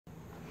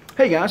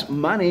Hey guys,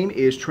 my name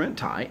is Trent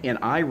Ty and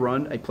I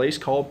run a place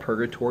called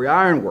Purgatory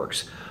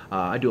Ironworks.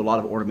 I do a lot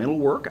of ornamental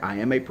work. I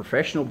am a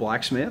professional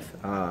blacksmith.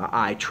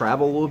 I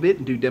travel a little bit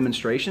and do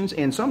demonstrations,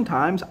 and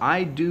sometimes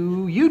I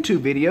do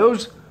YouTube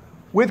videos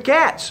with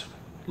cats.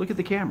 Look at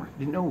the camera.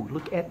 No,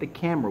 look at the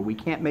camera. We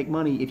can't make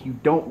money if you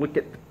don't look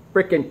at the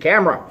frickin'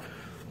 camera.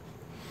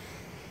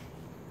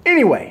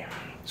 Anyway,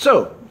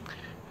 so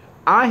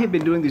I have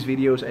been doing these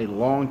videos a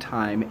long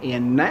time,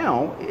 and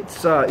now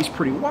it's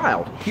pretty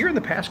wild. Here in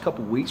the past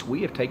couple weeks,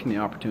 we have taken the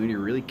opportunity to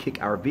really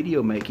kick our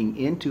video making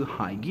into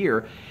high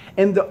gear.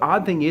 And the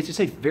odd thing is, it's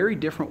a very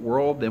different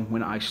world than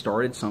when I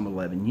started some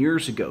 11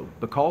 years ago.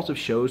 Because of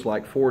shows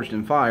like Forged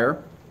in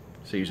Fire,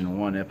 Season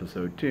 1,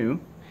 Episode 2,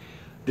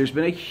 there's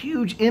been a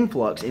huge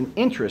influx in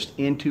interest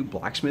into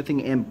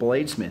blacksmithing and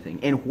bladesmithing.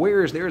 And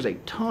whereas there's a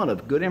ton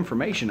of good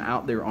information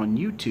out there on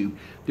YouTube,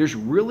 there's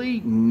really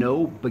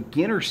no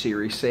beginner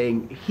series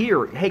saying,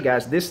 here, hey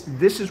guys, this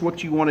is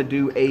what you want to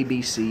do, A,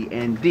 B, C,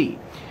 and D.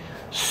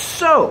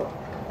 So,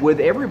 with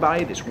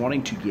everybody that's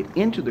wanting to get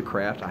into the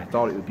craft, I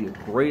thought it would be a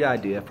great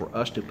idea for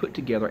us to put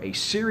together a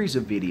series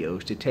of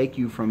videos to take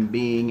you from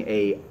being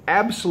an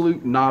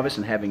absolute novice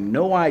and having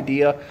no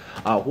idea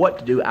what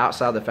to do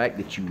outside the fact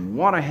that you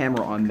want to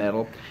hammer on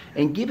metal,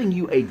 and giving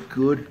you a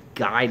good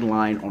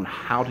guideline on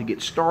how to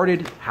get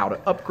started, how to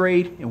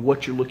upgrade, and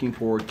what you're looking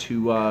for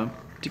to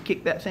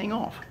kick that thing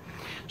off.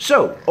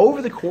 So,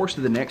 over the course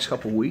of the next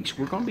couple weeks,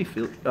 we're going to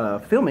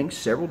be filming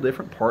several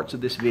different parts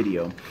of this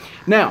video.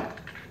 Now,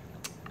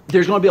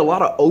 there's going to be a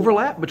lot of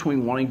overlap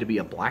between wanting to be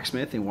a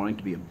blacksmith and wanting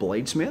to be a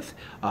bladesmith.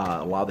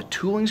 A lot of the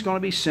tooling is going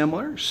to be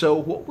similar. So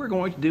what we're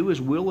going to do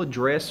is we'll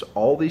address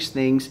all these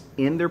things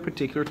in their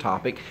particular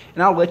topic,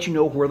 and I'll let you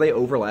know where they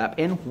overlap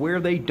and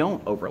where they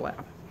don't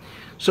overlap.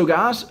 So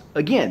guys,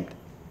 again,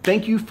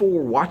 thank you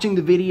for watching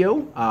the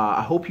video.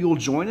 I hope you'll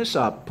join us.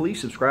 Please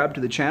subscribe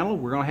to the channel.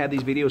 We're going to have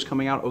these videos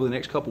coming out over the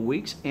next couple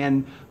weeks,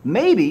 and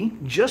maybe,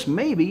 just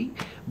maybe,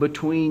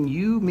 between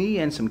you, me,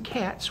 and some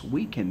cats,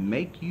 we can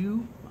make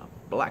you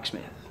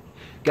blacksmith.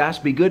 Guys,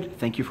 be good.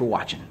 Thank you for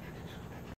watching.